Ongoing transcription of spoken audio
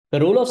The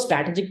role of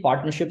strategic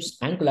partnerships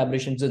and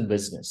collaborations in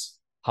business.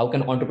 How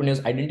can entrepreneurs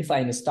identify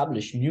and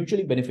establish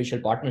mutually beneficial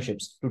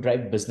partnerships to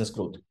drive business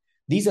growth?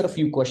 These are a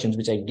few questions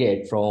which I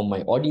get from my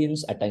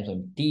audience, at times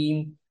from the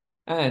team.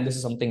 And this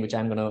is something which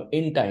I'm going to,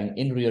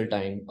 in real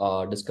time,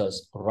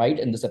 discuss right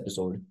in this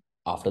episode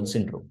after this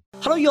intro.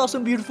 Hello, you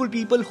awesome, beautiful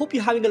people. Hope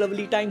you're having a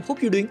lovely time.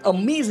 Hope you're doing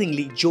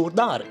amazingly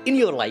jordar in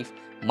your life.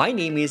 My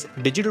name is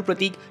Digital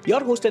Pratik,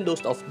 your host and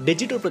host of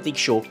Digital Pratik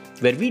Show,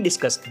 where we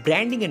discuss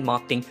branding and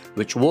marketing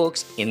which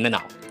works in the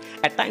now.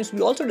 At times,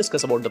 we also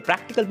discuss about the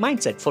practical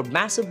mindset for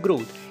massive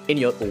growth in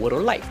your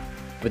overall life.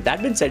 With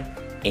that being said,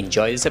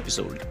 enjoy this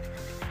episode.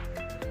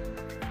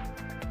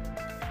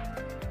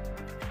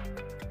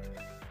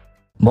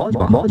 All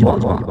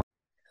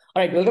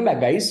right, welcome back,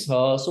 guys.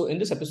 So in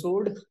this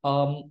episode,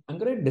 I'm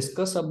going to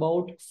discuss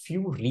about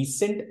few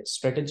recent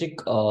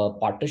strategic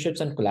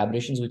partnerships and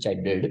collaborations which I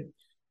did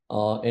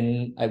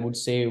in, I would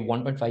say,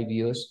 1.5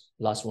 years,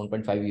 last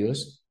 1.5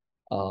 years,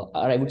 or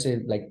I would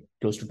say like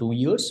close to 2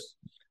 years,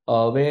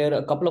 where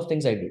a couple of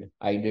things I did.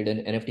 I did an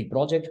NFT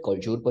project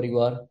called Jor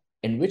Parivar,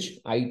 in which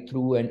I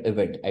threw an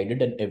event. I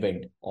did an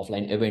event,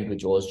 offline event,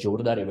 which was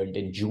Jordar event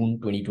in June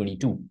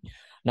 2022.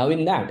 Now,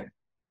 in that,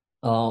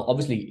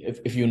 obviously,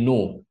 if you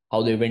know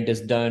how the event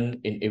is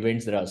done, in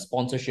events there are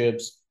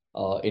sponsorships,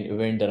 in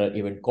event there are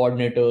event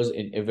coordinators,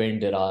 in event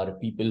there are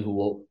people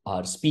who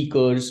are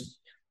speakers,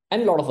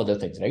 and a lot of other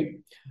things, right?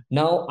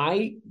 Now,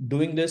 I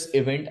doing this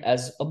event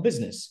as a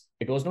business.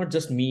 It was not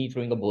just me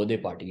throwing a birthday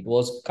party. It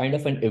was kind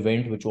of an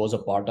event which was a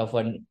part of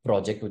a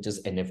project which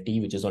is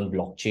NFT, which is on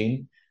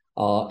blockchain.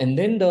 And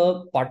then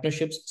the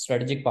partnerships,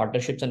 strategic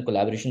partnerships and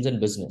collaborations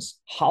in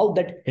business, how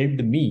that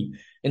helped me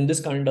in this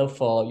kind of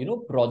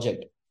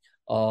project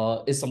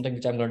is something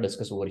which I'm going to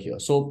discuss over here.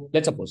 So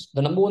let's suppose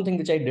the number one thing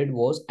which I did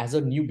was as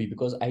a newbie,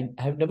 because I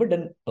have never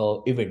done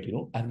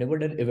event, I've never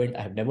done event.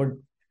 I have never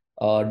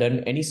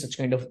done any such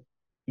kind of,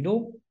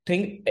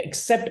 thing,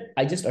 except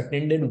I just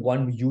attended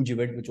one huge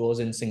event, which was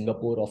in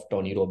Singapore of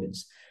Tony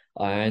Robbins.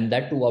 And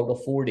that 2 out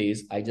of 4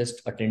 days, I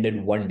just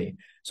attended one day.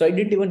 So I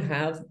didn't even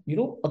have,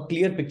 a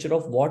clear picture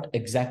of what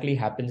exactly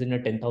happens in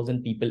a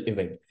 10,000 people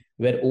event,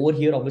 where over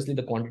here, obviously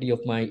the quantity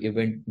of my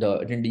event, the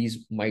attendees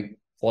might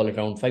fall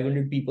around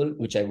 500 people,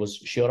 which I was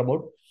sure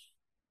about.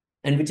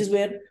 And which is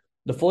where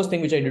the first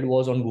thing which I did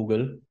was on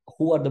Google,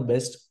 who are the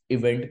best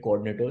event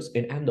coordinators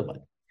in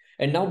Ahmedabad.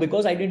 And now,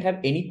 because I didn't have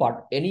any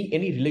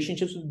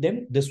relationships with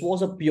them, this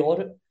was a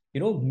pure,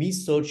 me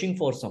searching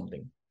for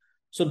something.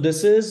 So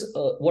this is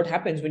what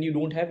happens when you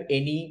don't have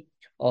any,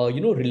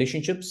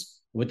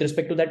 relationships with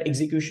respect to that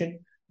execution.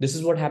 This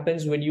is what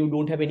happens when you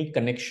don't have any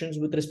connections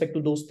with respect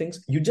to those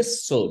things. You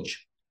just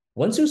search.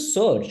 Once you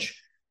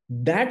search,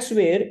 that's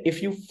where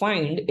if you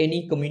find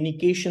any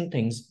communication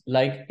things,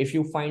 like if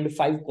you find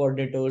 5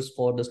 coordinators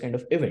for this kind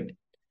of event,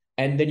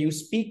 and then you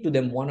speak to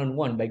them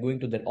one-on-one by going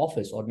to their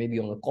office or maybe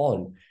on a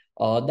call,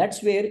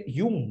 that's where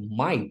you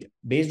might,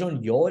 based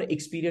on your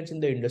experience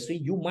in the industry,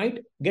 you might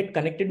get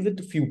connected with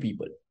a few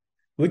people,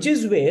 which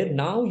is where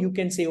now you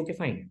can say, okay,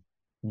 fine,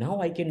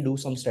 now I can do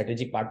some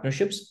strategic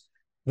partnerships,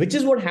 which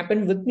is what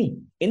happened with me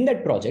in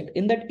that project,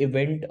 in that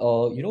event,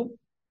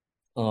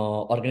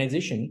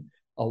 organization.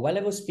 While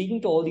I was speaking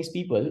to all these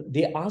people,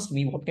 they asked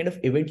me what kind of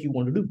event you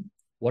want to do,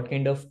 what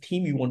kind of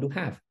theme you want to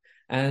have.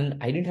 And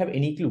I didn't have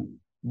any clue,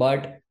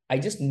 but I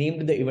just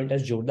named the event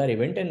as Jordar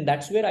event. And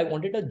that's where I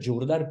wanted a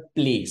Jordar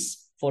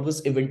place for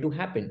this event to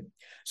happen.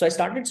 So I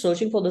started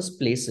searching for those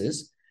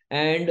places.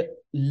 And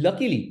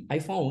luckily, I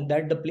found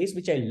that the place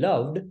which I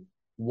loved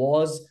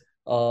was,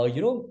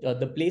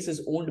 the place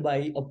is owned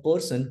by a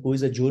person who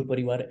is a Jor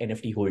Parivar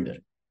NFT holder.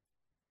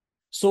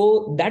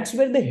 So that's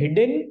where the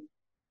hidden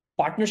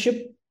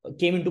partnership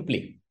came into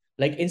play.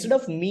 Like, instead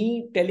of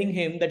me telling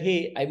him that,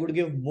 hey, I would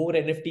give more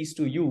NFTs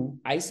to you,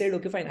 I said,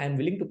 okay, fine, I'm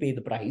willing to pay the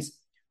price,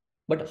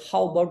 but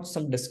how about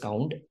some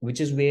discount,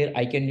 which is where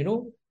I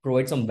can,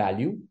 provide some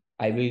value.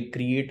 I will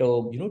create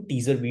a,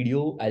 teaser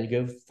video. I'll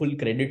give full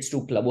credits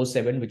to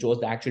Club07, which was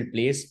the actual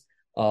place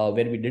where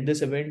we did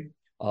this event.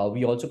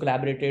 We also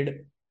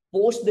collaborated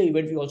post the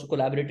event. We also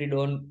collaborated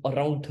on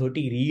around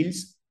 30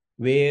 reels,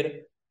 where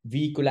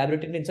we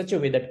collaborated in such a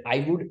way that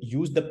I would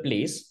use the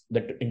place,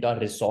 the entire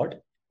resort,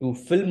 to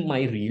film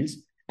my reels.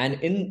 And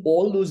in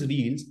all those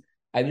reels,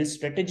 I will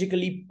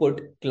strategically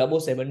put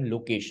Club07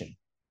 location.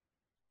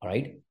 All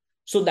right.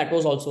 So that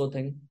was also a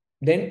thing.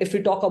 Then if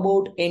we talk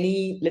about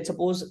any, let's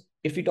suppose,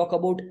 if we talk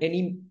about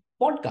any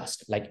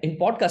podcast, like in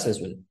podcast as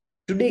well,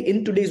 today,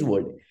 in today's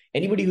world,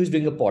 anybody who's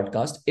doing a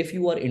podcast, if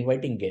you are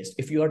inviting guests,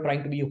 if you are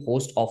trying to be a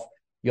host of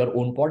your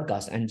own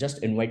podcast and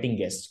just inviting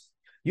guests,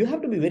 you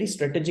have to be very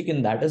strategic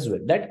in that as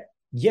well. That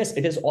yes,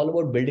 it is all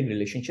about building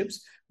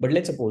relationships, but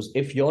let's suppose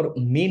if your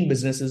main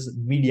business is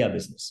media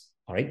business,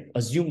 all right,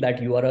 assume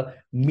that you are a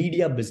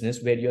media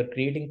business where you're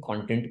creating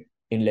content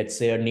in, let's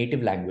say, a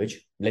native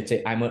language. Let's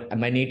say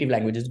my native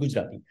language is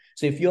Gujarati.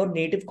 So if your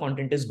native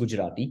content is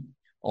Gujarati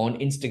on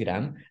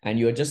Instagram and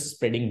you're just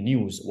spreading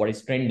news, what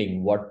is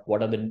trending, what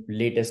are the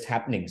latest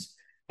happenings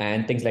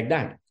and things like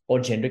that, or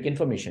generic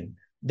information,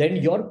 then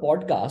your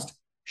podcast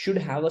should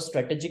have a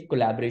strategic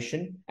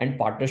collaboration and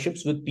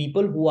partnerships with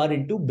people who are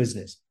into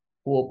business,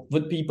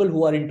 with people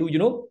who are into,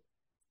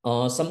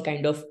 some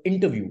kind of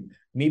interview.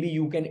 Maybe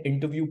you can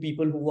interview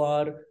people who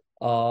are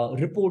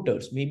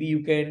reporters. Maybe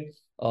you can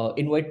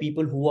invite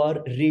people who are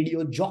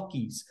radio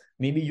jockeys.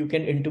 Maybe you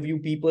can interview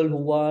people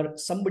who are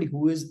somebody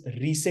who is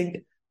recent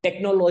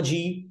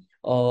technology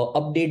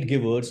update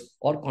givers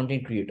or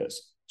content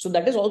creators. So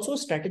that is also a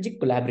strategic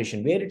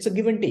collaboration where it's a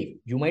give and take.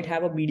 You might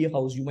have a media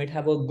house, you might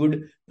have a good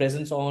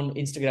presence on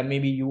Instagram.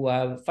 Maybe you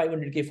have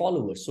 500K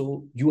followers.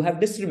 So you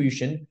have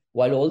distribution,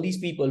 while all these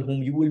people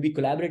whom you will be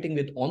collaborating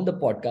with on the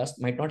podcast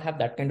might not have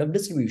that kind of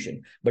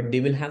distribution, but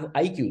they will have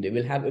IQ, they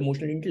will have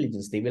emotional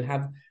intelligence, they will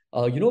have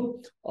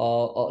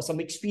some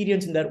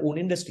experience in their own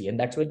industry, and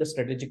that's where the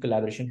strategic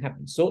collaboration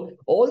happens. So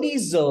all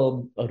these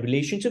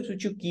relationships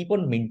which you keep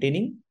on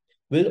maintaining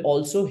will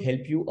also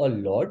help you a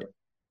lot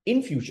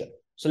in future.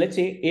 So let's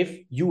say if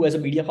you as a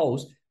media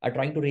house are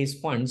trying to raise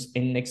funds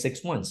in next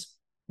 6 months,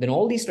 then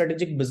all these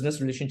strategic business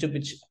relationships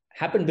which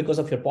happen because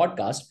of your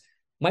podcast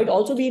might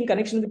also be in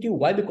connection with you.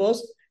 Why?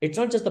 Because it's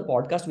not just the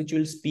podcast which you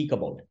will speak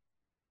about.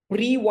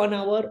 Pre 1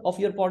 hour of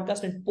your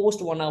podcast and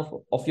post 1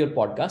 hour of your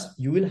podcast,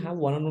 you will have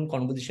one-on-one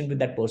conversation with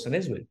that person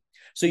as well.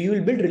 So you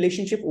will build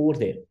relationship over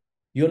there.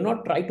 You're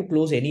not trying to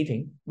close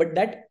anything, but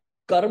that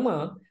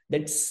karma,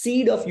 that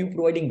seed of you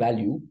providing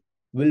value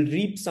will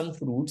reap some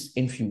fruits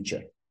in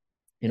future.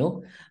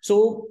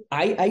 So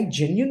I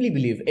genuinely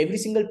believe every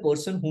single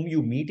person whom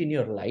you meet in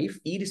your life,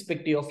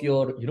 irrespective of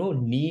your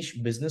niche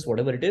business,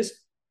 whatever it is,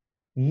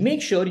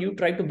 make sure you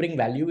try to bring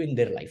value in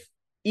their life.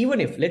 Even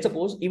if, let's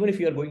suppose, even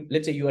if you are going,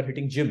 let's say you are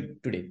hitting gym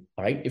today,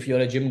 all right, if you're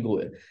a gym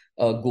goer,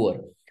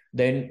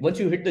 then once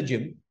you hit the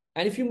gym,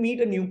 and if you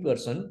meet a new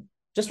person,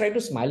 just try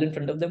to smile in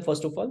front of them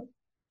first of all.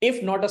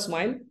 If not a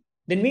smile,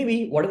 then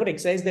maybe whatever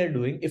exercise they're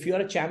doing, if you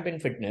are a champ in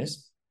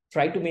fitness,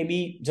 try to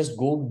maybe just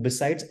go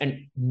besides, and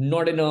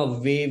not in a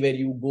way where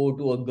you go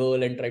to a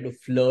girl and try to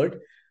flirt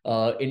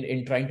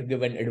in trying to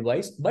give an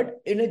advice, but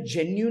in a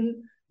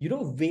genuine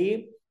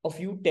way of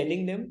you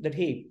telling them that,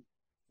 hey,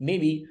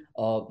 maybe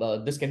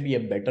this can be a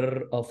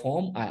better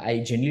form.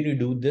 I genuinely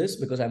do this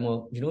because I'm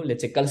a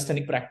let's say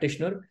calisthenic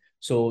practitioner,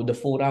 so the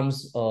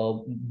forearms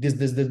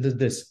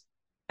this,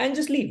 and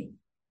just leave.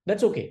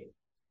 That's okay,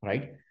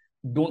 right?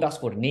 Don't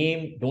ask for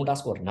name, don't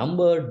ask for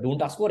number,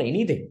 don't ask for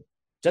anything.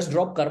 Just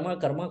drop karma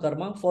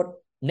for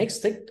next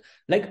thing.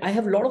 Like, I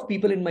have a lot of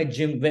people in my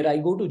gym where I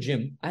go to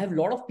gym. I have a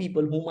lot of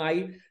people whom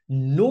I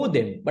know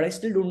them, but I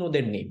still don't know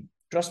their name.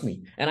 Trust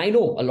me. And I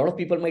know a lot of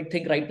people might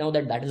think right now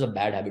that that is a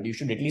bad habit. You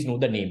should at least know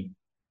the name.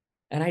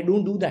 And I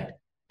don't do that.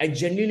 I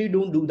genuinely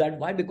don't do that.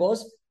 Why?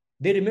 Because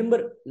they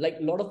remember, like,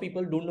 a lot of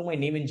people don't know my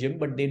name in gym,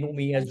 but they know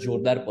me as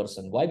Jordar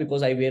person. Why?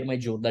 Because I wear my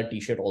Jordar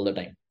t-shirt all the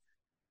time.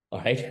 All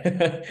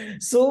right.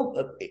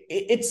 So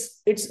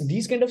it's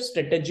these kind of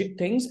strategic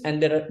things. And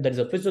there's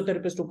a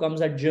physiotherapist who comes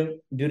at gym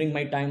during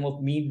my time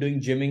of me doing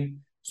gymming,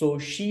 so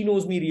she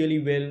knows me really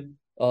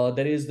well.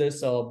 There is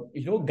this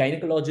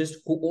gynecologist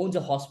who owns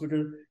a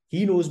hospital.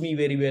 He knows me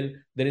very well.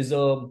 There is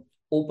a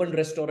open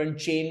restaurant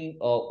chain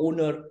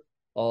owner.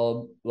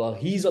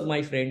 He's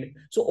my friend.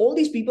 So all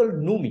these people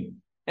know me,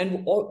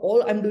 and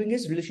all I'm doing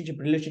is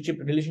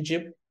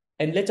relationship.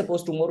 And let's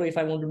suppose tomorrow, if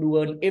I want to do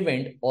an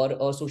event or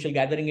a social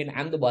gathering in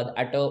Ahmedabad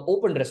at an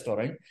open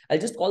restaurant, I'll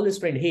just call this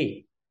friend,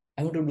 hey,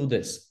 I want to do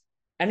this.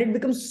 And it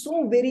becomes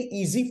so very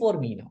easy for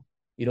me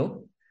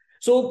now.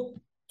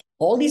 So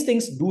all these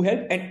things do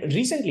help. And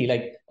recently,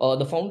 like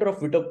the founder of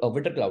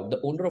VitterCloud, the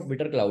owner of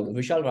VitterCloud,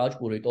 Vishal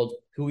Rajpurohit,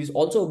 who is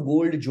also a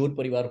gold Jor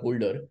Parivar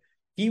holder,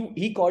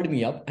 he called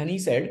me up and he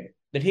said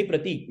that, hey,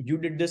 Pratik, you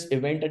did this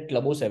event at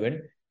Club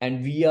 07,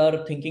 and we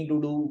are thinking to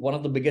do one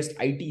of the biggest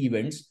IT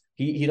events.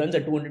 He runs a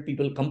 200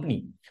 people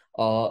company,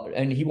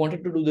 and he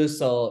wanted to do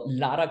this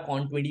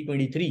LaraCon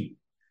 2023.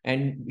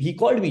 And he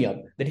called me up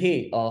that,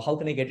 hey, how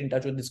can I get in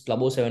touch with this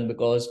Club 07?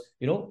 Because,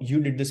 you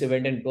did this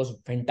event and it was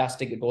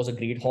fantastic. It was a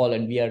great hall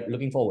and we are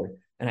looking forward.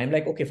 And I'm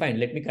like, okay, fine.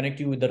 Let me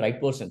connect you with the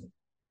right person.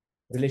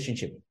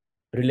 Relationship,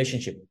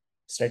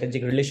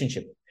 strategic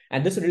relationship.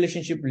 And this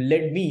relationship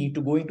led me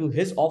to going to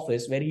his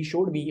office where he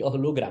showed me a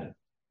hologram,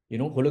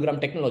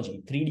 hologram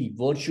technology, 3D,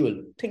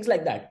 virtual, things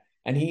like that.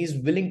 And he is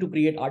willing to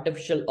create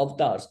artificial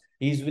avatars.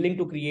 He is willing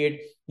to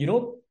create,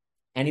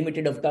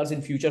 animated avatars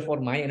in future for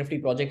my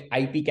NFT project,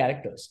 IP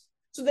characters.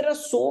 So there are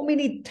so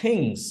many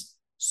things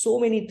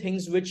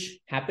which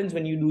happens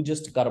when you do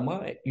just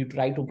karma. You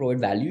try to provide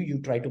value,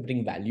 you try to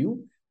bring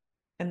value.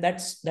 And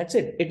that's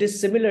it. It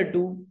is similar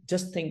to,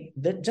 just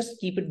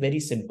keep it very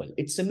simple.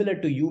 It's similar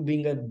to you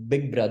being a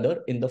big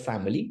brother in the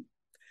family,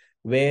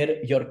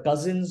 where your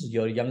cousins,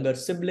 your younger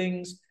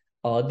siblings,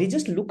 they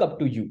just look up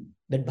to you.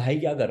 That bhai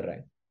kya kar raha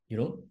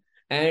hai?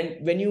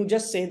 And when you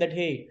just say that,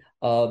 hey,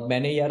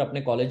 मैंने यार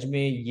अपने college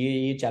में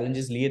ये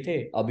challenges लिए थे,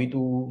 अभी तू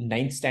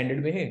 9th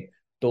standard में है,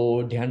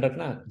 तो ध्यान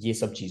रखना ये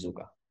सब चीजों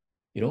का,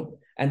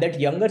 and that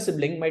younger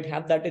sibling might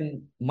have that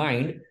in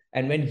mind,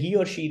 and when he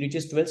or she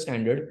reaches 12th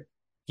standard,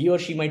 he or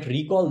she might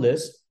recall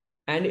this,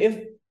 and if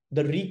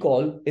the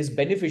recall is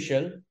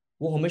beneficial,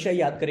 वो हमेशा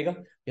याद करेगा,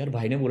 यार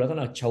भाई ने बोला था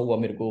ना, अच्छा हुआ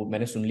मेरे को,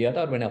 मैंने सुन लिया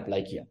था और मैंने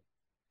अप्लाई किया.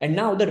 And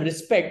now the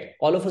respect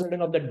all of a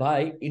sudden of that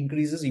bhai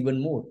increases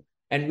even more.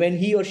 And when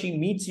he or she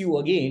meets you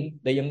again,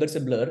 the younger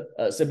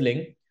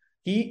sibling,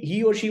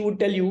 he or she would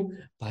tell you,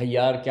 bhai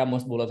yaar kya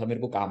mast bola tha, mere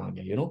ko kaam aa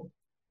gaya, you know.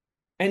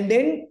 And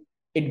then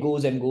it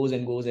goes and goes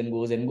and goes and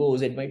goes and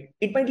goes. It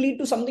might lead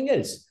to something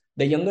else.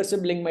 The younger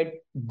sibling might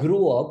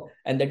grow up,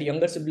 and that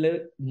younger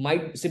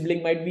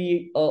sibling might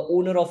be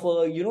owner of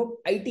a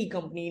IT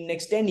company in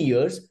next 10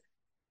 years,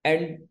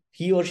 and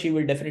he or she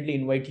will definitely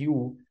invite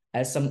you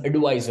as some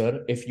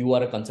advisor if you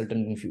are a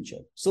consultant in future.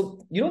 So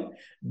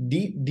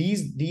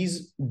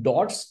these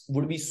dots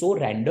would be so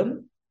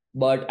random,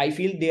 but I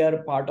feel they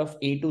are part of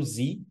A to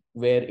Z,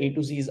 where A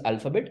to Z is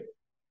alphabet,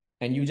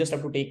 and you just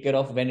have to take care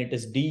of when it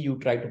is D, you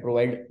try to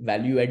provide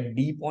value at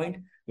D point.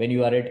 When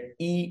you are at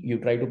E, you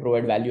try to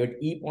provide value at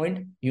E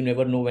point. You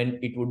never know when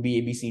it would be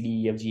A, B, C, D,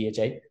 E, F, G, H,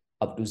 I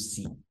up to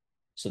Z.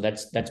 So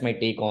that's my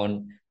take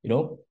on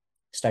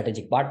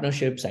strategic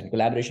partnerships and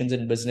collaborations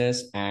in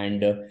business.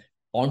 And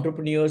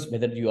entrepreneurs,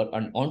 whether you are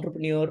an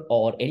entrepreneur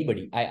or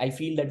anybody, I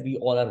feel that we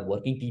all are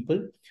working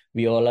people,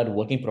 we all are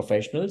working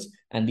professionals,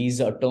 and these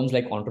are terms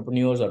like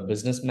entrepreneurs or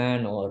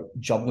businessman or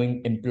job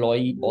going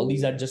employee, all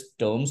these are just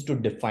terms to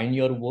define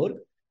your work.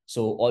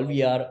 So all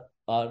we are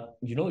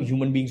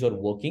human beings are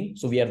working,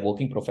 so we are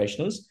working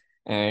professionals,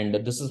 and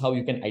this is how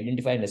you can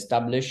identify and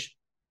establish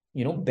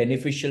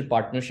beneficial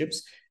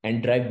partnerships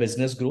and drive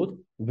business growth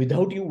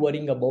without you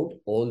worrying about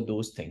all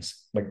those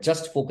things, but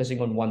just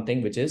focusing on one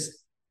thing, which is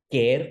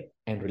care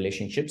and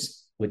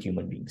relationships with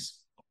human beings.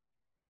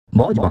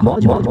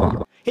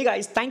 Hey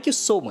guys, thank you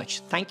so much.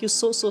 Thank you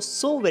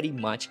so very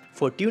much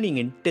for tuning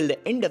in till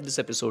the end of this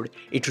episode.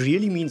 It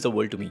really means the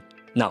world to me.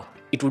 Now,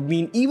 it would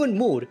mean even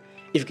more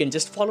if you can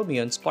just follow me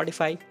on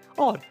Spotify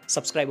or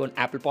subscribe on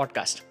Apple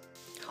Podcast.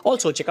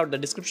 Also, check out the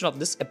description of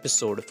this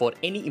episode for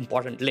any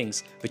important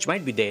links which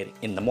might be there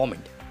in the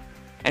moment.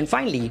 And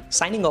finally,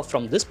 signing off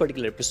from this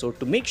particular episode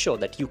to make sure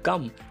that you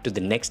come to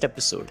the next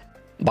episode.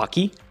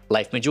 Baki,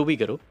 life mein jo bhi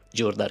karo,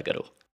 जोरदार करो.